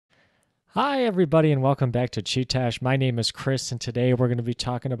Hi, everybody, and welcome back to Chee-Tash. My name is Chris, and today we're going to be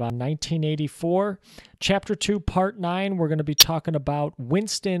talking about 1984, Chapter 2, Part 9. We're going to be talking about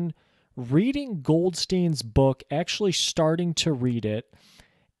Winston reading Goldstein's book, actually starting to read it,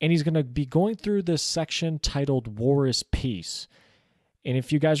 and he's going to be going through this section titled War is Peace. And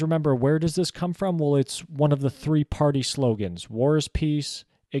if you guys remember, where does this come from? Well, it's one of the three-party slogans. War is peace,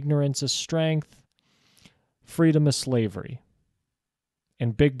 ignorance is strength, freedom is slavery.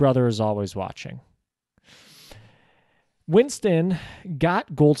 And Big Brother is always watching. Winston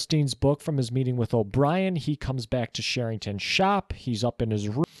got Goldstein's book from his meeting with O'Brien. He comes back to Sherrington's shop. He's up in his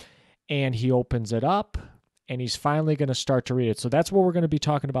room, and he opens it up, and he's finally going to start to read it. So that's what we're going to be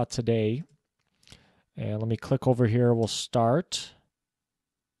talking about today. And let me click over here. We'll start.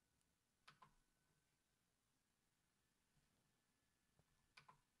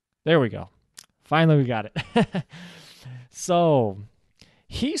 There we go. Finally, we got it. So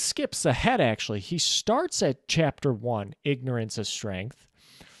he skips ahead, actually. He starts at Chapter 1, Ignorance is Strength.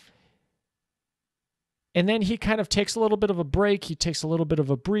 And then he kind of takes a little bit of a break. He takes a little bit of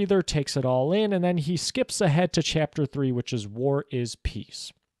a breather, takes it all in, and then he skips ahead to Chapter 3, which is War is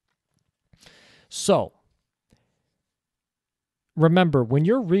Peace. So, remember, when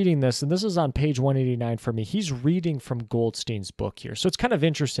you're reading this, and this is on page 189 for me, he's reading from Goldstein's book here. So it's kind of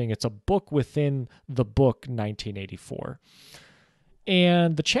interesting. It's a book within the book 1984.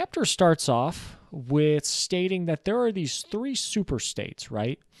 And the chapter starts off with stating that there are these three superstates,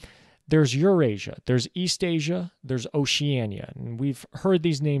 right? There's Eurasia, there's East Asia, there's Oceania. And we've heard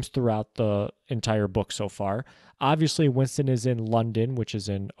these names throughout the entire book so far. Obviously, Winston is in London, which is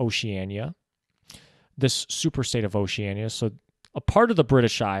in Oceania, this superstate of Oceania. So a part of the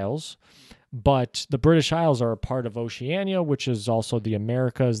British Isles, but the British Isles are a part of Oceania, which is also the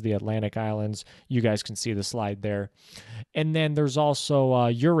Americas, the Atlantic Islands. You guys can see the slide there. And then there's also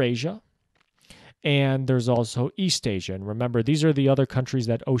Eurasia, and there's also East Asia. And remember, these are the other countries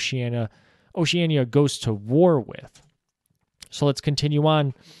that Oceania goes to war with. So let's continue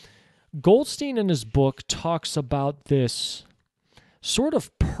on. Goldstein in his book talks about this sort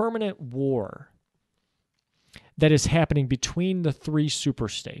of permanent war that is happening between the three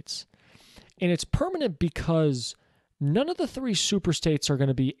superstates. And it's permanent because none of the three superstates are going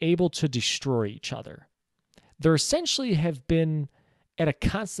to be able to destroy each other. They essentially have been at a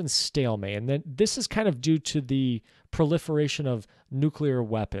constant stalemate, and then this is kind of due to the proliferation of nuclear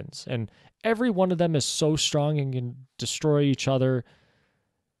weapons. And every one of them is so strong and can destroy each other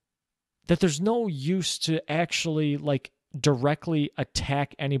that there's no use to actually directly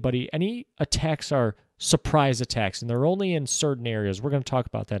attack anybody. Any attacks are surprise attacks, and they're only in certain areas. We're going to talk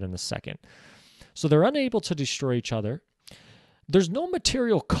about that in a second. So they're unable to destroy each other. There's no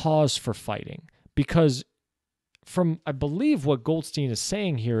material cause for fighting because from, I believe what Goldstein is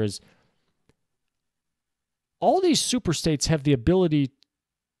saying here is all these superstates have the ability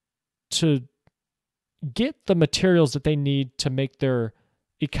to get the materials that they need to make their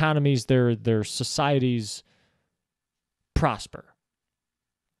economies, their societies prosper.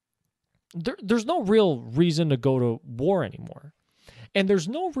 There's no real reason to go to war anymore. And there's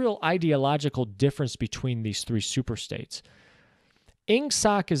no real ideological difference between these three superstates.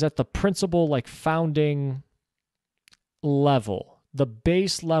 Ingsoc is at the principal, founding level, the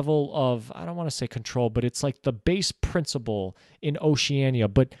base level of, I don't want to say control, but it's like the base principle in Oceania.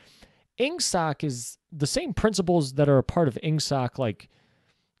 But Ingsoc is the same principles that are a part of Ingsoc, like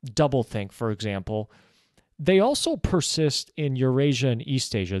doublethink, for example. They also persist in Eurasia and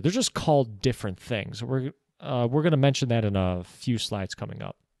East Asia. They're just called different things. We're going to mention that in a few slides coming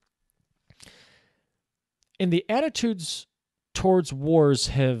up. And the attitudes towards wars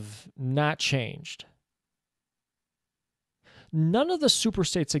have not changed. None of the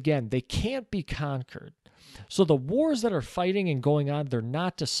superstates, again, they can't be conquered. So the wars that are fighting and going on, they're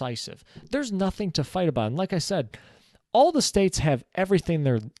not decisive. There's nothing to fight about. And like I said, all the states have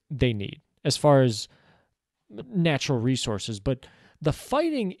everything they need as far as natural resources, but the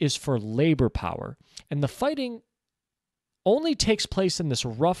fighting is for labor power, and the fighting only takes place in this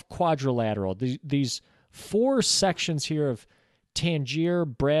rough quadrilateral, these four sections here of Tangier,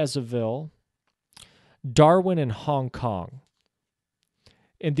 Brazzaville, Darwin, and Hong Kong.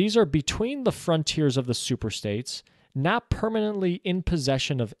 And these are between the frontiers of the superstates, not permanently in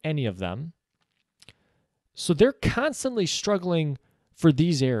possession of any of them. So they're constantly struggling for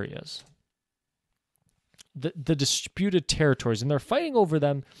these areas, the disputed territories, and they're fighting over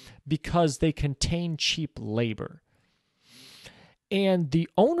them because they contain cheap labor. And the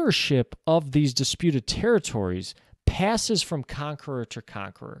ownership of these disputed territories passes from conqueror to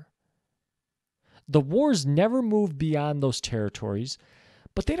conqueror. The wars never move beyond those territories,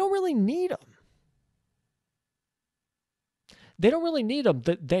 but they don't really need them. They don't really need them.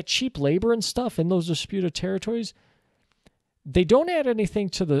 That cheap labor and stuff in those disputed territories, they don't add anything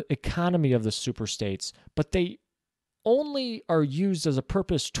to the economy of the superstates, but they only are used as a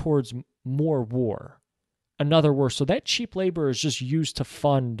purpose towards more war. Another war. So that cheap labor is just used to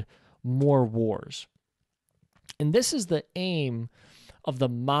fund more wars. And this is the aim of the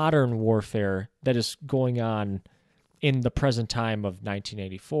modern warfare that is going on in the present time of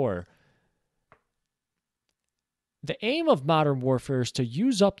 1984. The aim of modern warfare is to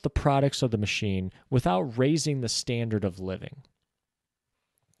use up the products of the machine without raising the standard of living.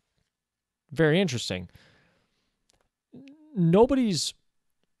 Very interesting. Nobody's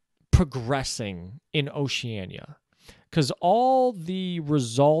progressing in Oceania because all the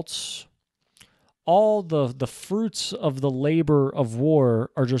results, all the fruits of the labor of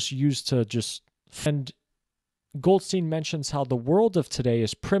war are just used to just... And Goldstein mentions how the world of today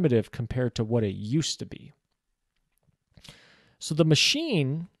is primitive compared to what it used to be. So the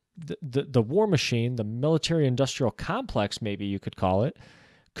machine, the war machine, the military-industrial complex, maybe you could call it,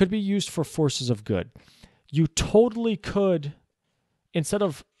 could be used for forces of good. You totally could, instead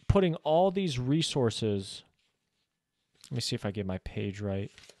of putting all these resources, let me see if I get my page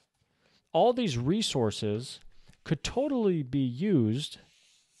right. All these resources could totally be used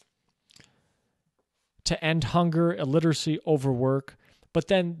to end hunger, illiteracy, overwork, but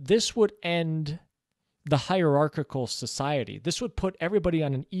then this would end the hierarchical society. This would put everybody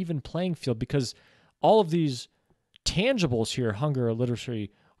on an even playing field because all of these tangibles here, hunger,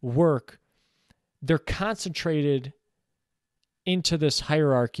 illiteracy, work, they're concentrated into this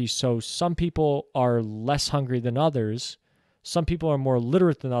hierarchy. So some people are less hungry than others. Some people are more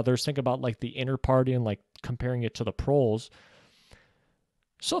literate than others. Think about like the inner party and like comparing it to the proles.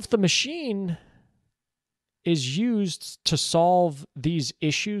 So if the machine is used to solve these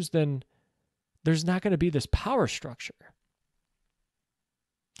issues, then there's not going to be this power structure.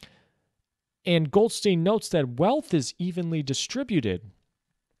 And Goldstein notes that wealth is evenly distributed,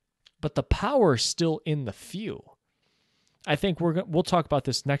 but the power is still in the few. I think we'll talk about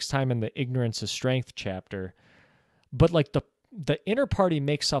this next time in the Ignorance is Strength chapter. But like the inner party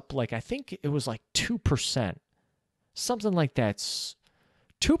makes up like, I think it was like 2%. Something like that.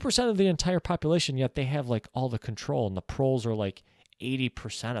 2% of the entire population, yet they have like all the control, and the proles are like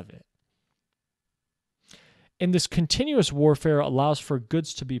 80% of it. And this continuous warfare allows for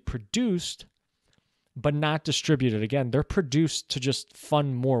goods to be produced, but not distributed. Again, they're produced to just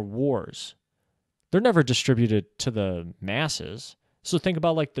fund more wars. They're never distributed to the masses. So think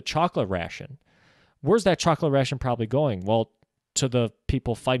about like the chocolate ration. Where's that chocolate ration probably going? Well, to the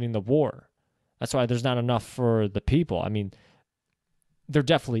people fighting the war. That's why there's not enough for the people. I mean, there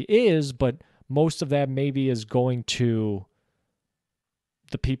definitely is, but most of that maybe is going to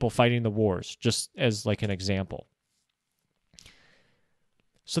the people fighting the wars, just as like an example.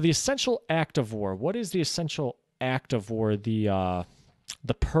 So the essential act of war. What is the essential act of war? The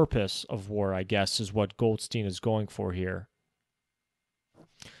purpose of war, I guess, is what Goldstein is going for here.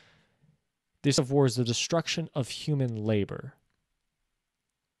 This of war is the destruction of human labor.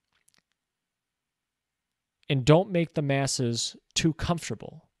 And don't make the masses too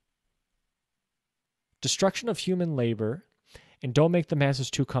comfortable. Destruction of human labor, and don't make the masses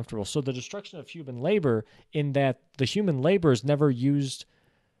too comfortable. So the destruction of human labor, in that the human labor is never used,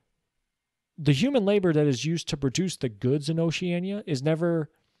 the human labor that is used to produce the goods in Oceania is never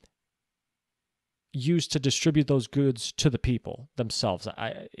used to distribute those goods to the people themselves.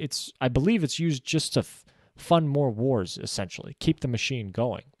 I believe it's used just to fund more wars, essentially, keep the machine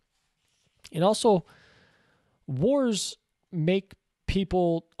going. And also, wars make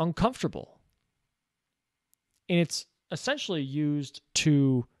people uncomfortable. And it's essentially used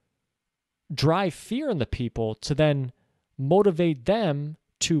to drive fear in the people to then motivate them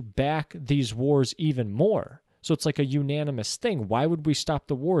to back these wars even more. So it's like a unanimous thing. Why would we stop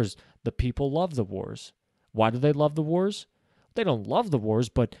the wars? The people love the wars. Why do they love the wars? They don't love the wars,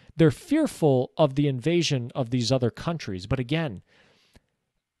 but they're fearful of the invasion of these other countries. But again,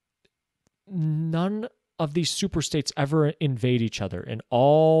 none of these superstates ever invade each other, and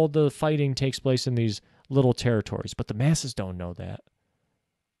all the fighting takes place in these little territories. But the masses don't know that,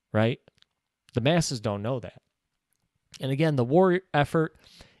 right? The masses don't know that. And again, the war effort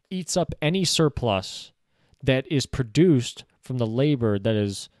eats up any surplus that is produced from the labor that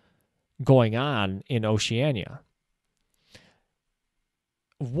is going on in Oceania.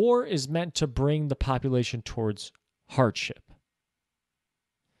 War is meant to bring the population towards hardship.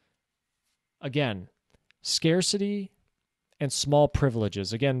 Again, scarcity and small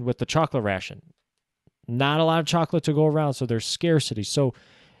privileges. Again, with the chocolate ration. not a lot of chocolate to go around, so there's scarcity. So,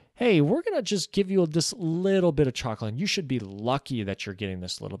 hey, we're going to just give you this little bit of chocolate, and you should be lucky that you're getting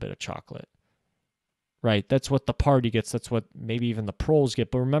this little bit of chocolate. Right? That's what the party gets. That's what maybe even the proles get.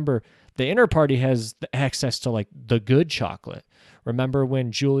 But remember, the inner party has the access to like the good chocolate. Remember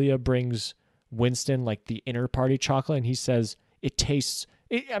when Julia brings Winston like the inner party chocolate, and he says it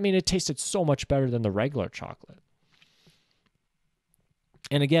tasted so much better than the regular chocolate.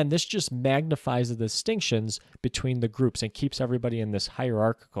 And again, this just magnifies the distinctions between the groups and keeps everybody in this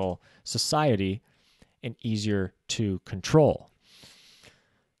hierarchical society and easier to control.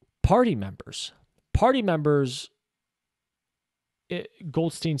 Party members,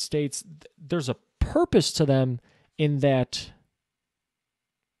 Goldstein states, there's a purpose to them in that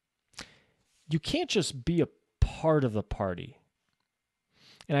you can't just be a part of the party.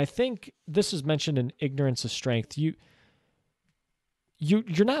 And I think this is mentioned in Ignorance of Strength.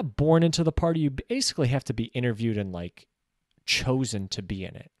 You're not born into the party. You basically have to be interviewed and like chosen to be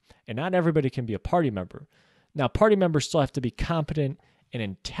in it. And not everybody can be a party member. Now, party members still have to be competent and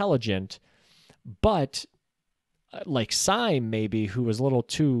intelligent, but like Syme maybe, who was a little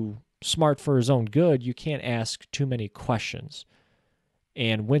too smart for his own good, you can't ask too many questions.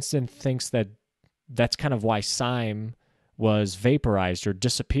 And Winston thinks that that's kind of why Syme was vaporized or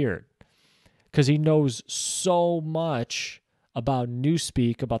disappeared, because he knows so much about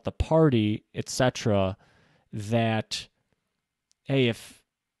Newspeak, about the party, etc., that, hey, if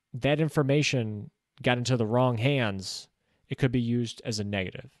that information got into the wrong hands, it could be used as a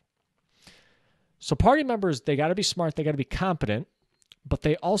negative. So party members, they got to be smart, they got to be competent, but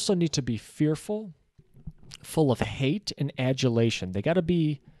they also need to be fearful, full of hate and adulation. They got to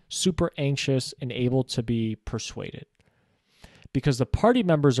be super anxious and able to be persuaded, because the party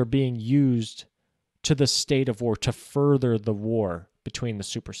members are being used to the state of war, to further the war between the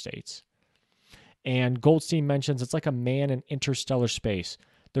superstates. And Goldstein mentions it's like a man in interstellar space.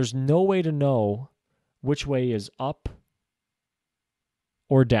 There's no way to know which way is up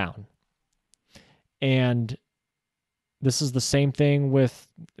or down. And this is the same thing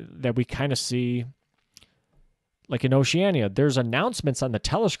that we kind of see like in Oceania. There's announcements on the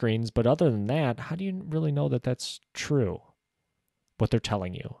telescreens, but other than that, how do you really know that that's true, what they're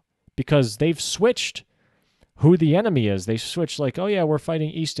telling you? Because they've switched who the enemy is. They switched like, oh yeah, we're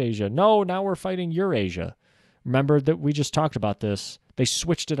fighting East Asia. No, now we're fighting Eurasia. Remember that we just talked about this. They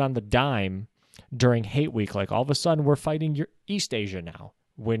switched it on the dime during Hate Week. Like all of a sudden we're fighting East Asia now,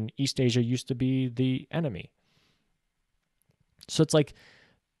 when East Asia used to be the enemy. So it's like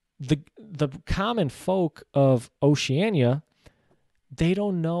the common folk of Oceania, they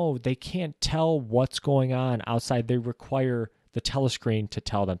don't know. They can't tell what's going on outside. They require the telescreen to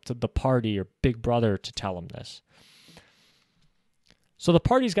tell them, to the party or Big Brother to tell them this. So the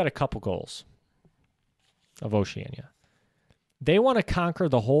party's got a couple goals of Oceania. They want to conquer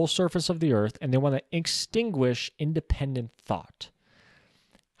the whole surface of the earth, and they want to extinguish independent thought.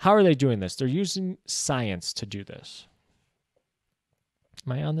 How are they doing this? They're using science to do this.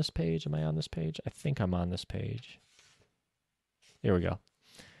 Am I on this page? I think I'm on this page. Here we go.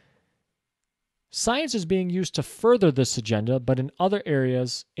 Science is being used to further this agenda, but in other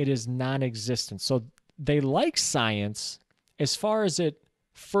areas, it is non-existent. So they like science as far as it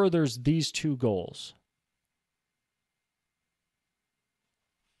furthers these two goals.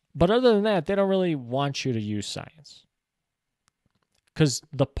 But other than that, they don't really want you to use science, because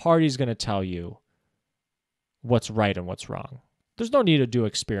the party's going to tell you what's right and what's wrong. There's no need to do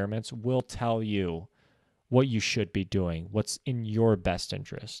experiments. We'll tell you what you should be doing, what's in your best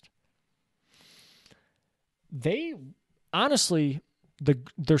interest. There's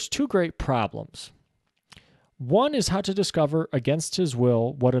two great problems. One is how to discover against his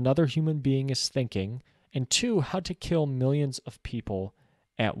will what another human being is thinking, and two, how to kill millions of people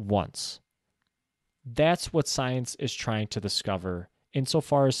at once. That's what science is trying to discover.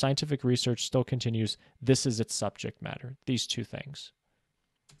 Insofar as scientific research still continues, this is its subject matter, these two things.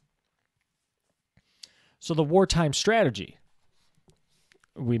 So the wartime strategy.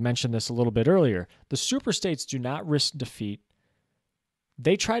 We mentioned this a little bit earlier. The superstates do not risk defeat.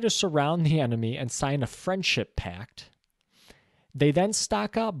 They try to surround the enemy and sign a friendship pact. They then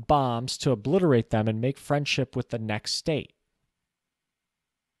stock up bombs to obliterate them and make friendship with the next state.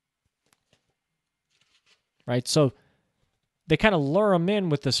 Right? So they kind of lure them in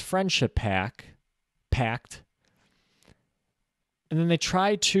with this friendship pact. And then they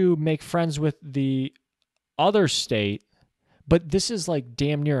try to make friends with the other state. But this is like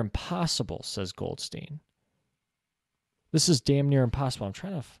damn near impossible, says Goldstein. This is damn near impossible. I'm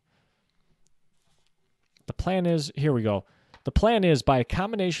trying to... The plan is, here we go. The plan is, by a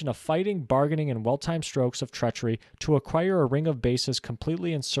combination of fighting, bargaining, and well-timed strokes of treachery, to acquire a ring of bases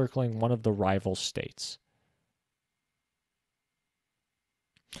completely encircling one of the rival states.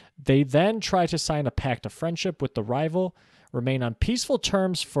 They then try to sign a pact of friendship with the rival, remain on peaceful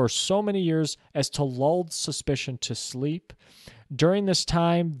terms for so many years as to lull suspicion to sleep. During this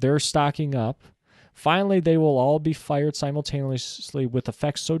time, they're stocking up. Finally, they will all be fired simultaneously with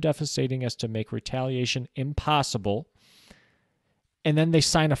effects so devastating as to make retaliation impossible. And then they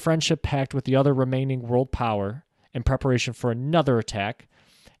sign a friendship pact with the other remaining world power in preparation for another attack.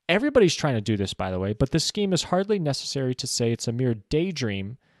 Everybody's trying to do this, by the way, but this scheme is hardly necessary to say it's a mere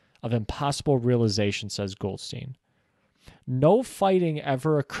daydream of impossible realization, says Goldstein. No fighting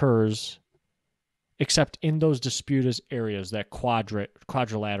ever occurs except in those disputed areas, that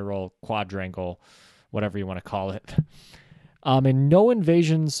quadrilateral, quadrangle, whatever you want to call it. And no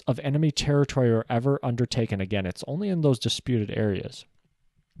invasions of enemy territory are ever undertaken. Again, it's only in those disputed areas.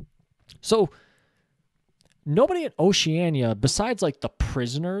 So nobody in Oceania, besides like the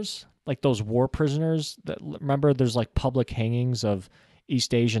prisoners, like those war prisoners, that remember there's like public hangings of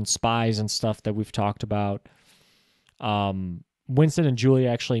East Asian spies and stuff that we've talked about. Winston and Julia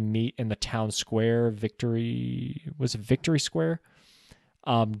actually meet in the town square, Victory Square,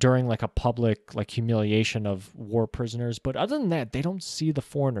 during like a public like humiliation of war prisoners. But other than that, they don't see the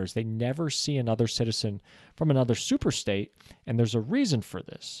foreigners. They never see another citizen from another superstate, and there's a reason for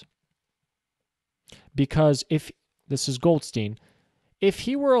this. Because this is Goldstein, if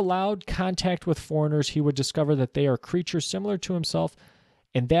he were allowed contact with foreigners, he would discover that they are creatures similar to himself,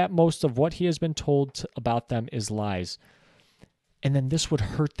 and that most of what he has been told about them is lies. And then this would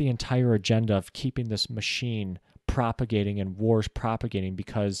hurt the entire agenda of keeping this machine propagating and wars propagating,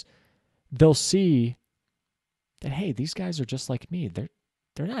 because they'll see that, hey, these guys are just like me. They're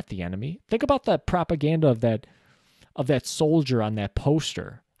not the enemy. Think about that propaganda of that soldier on that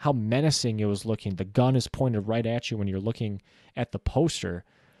poster. How menacing it was looking. The gun is pointed right at you when you're looking at the poster.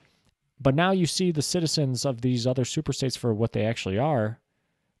 But now you see the citizens of these other superstates for what they actually are.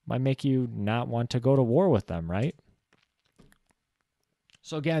 Might make you not want to go to war with them, right?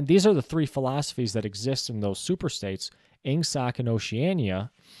 So again, these are the three philosophies that exist in those superstates, Ingsoc and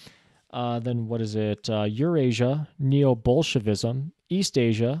Oceania. Then what is it? Eurasia, Neo-Bolshevism, East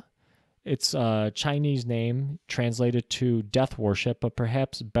Asia. It's a Chinese name translated to death worship, but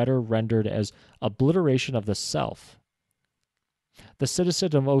perhaps better rendered as obliteration of the self. The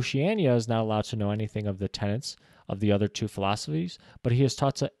citizen of Oceania is not allowed to know anything of the tenets of the other two philosophies, but he is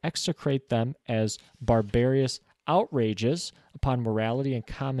taught to execrate them as barbarous outrages upon morality and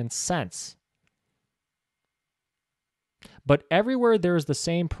common sense. But everywhere there is the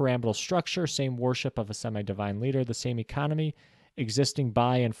same pyramidal structure, same worship of a semi-divine leader, the same economy existing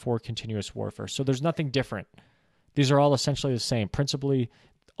by and for continuous warfare. So there's nothing different. These are all essentially the same. Principally,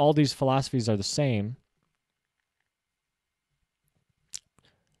 all these philosophies are the same.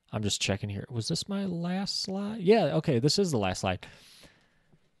 I'm just checking here. Was this my last slide? Yeah, okay, this is the last slide.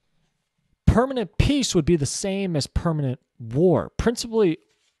 Permanent peace would be the same as permanent war. Principally,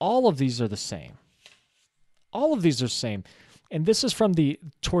 all of these are the same. All of these are the same. And this is from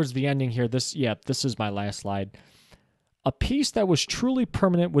towards the ending here. This is my last slide. A peace that was truly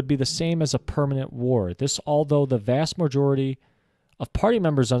permanent would be the same as a permanent war. This, although the vast majority of party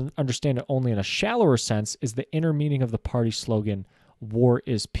members understand it only in a shallower sense, is the inner meaning of the party slogan, "War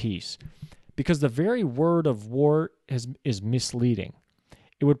is peace." Because the very word of war is misleading.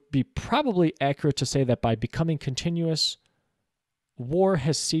 It would be probably accurate to say that by becoming continuous, war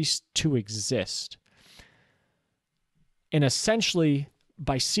has ceased to exist. And essentially,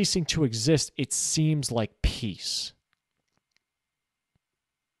 by ceasing to exist, it seems like peace.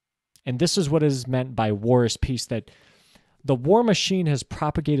 And this is what is meant by war is peace, that the war machine has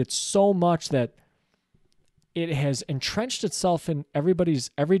propagated so much that it has entrenched itself in everybody's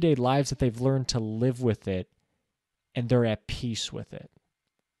everyday lives that they've learned to live with it, and they're at peace with it.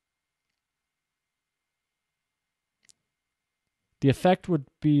 The effect would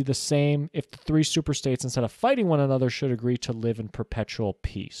be the same if the three superstates, instead of fighting one another, should agree to live in perpetual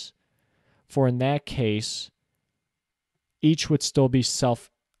peace. For in that case, each would still be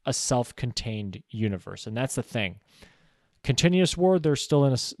a self-contained universe. And that's the thing. Continuous war, they're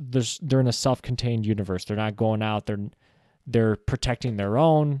in a self-contained universe. They're not going out. They're protecting their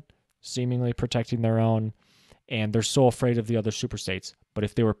own, seemingly protecting their own, and they're so afraid of the other superstates. But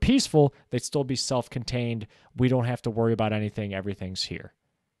if they were peaceful, they'd still be self-contained. We don't have to worry about anything. Everything's here.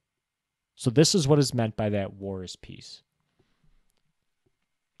 So this is what is meant by that war is peace.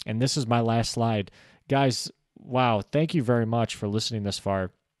 And this is my last slide. Guys, wow, thank you very much for listening this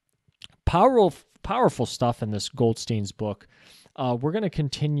far. Powerful stuff in this Goldstein's book. We're going to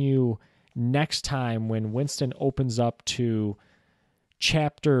continue next time when Winston opens up to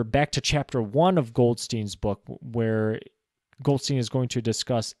chapter 1 of Goldstein's book, where Goldstein is going to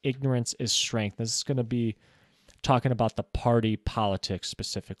discuss ignorance is strength. This is going to be talking about the party politics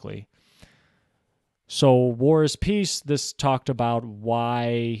specifically. So War is Peace, this talked about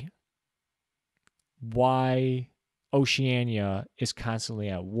why Oceania is constantly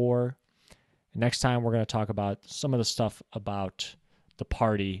at war. Next time we're going to talk about some of the stuff about the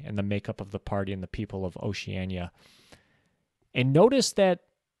party and the makeup of the party and the people of Oceania. And notice that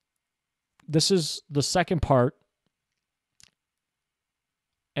this is the second part.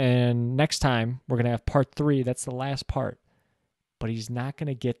 And next time we're going to have part 3. That's the last part. But he's not going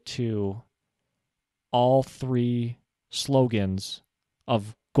to get to all 3 slogans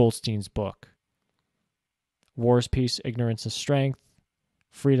of Goldstein's book. War is peace, ignorance is strength,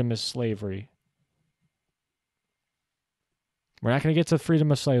 freedom is slavery. We're not going to get to the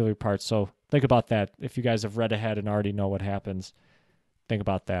freedom of slavery part, so think about that. If you guys have read ahead and already know what happens, think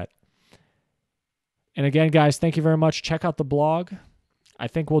about that. And again, guys, thank you very much. Check out the blog. I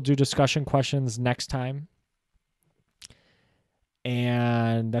think we'll do discussion questions next time.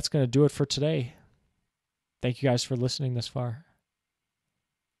 And that's going to do it for today. Thank you guys for listening this far.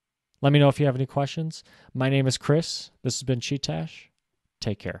 Let me know if you have any questions. My name is Chris. This has been Chee-Tash.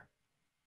 Take care.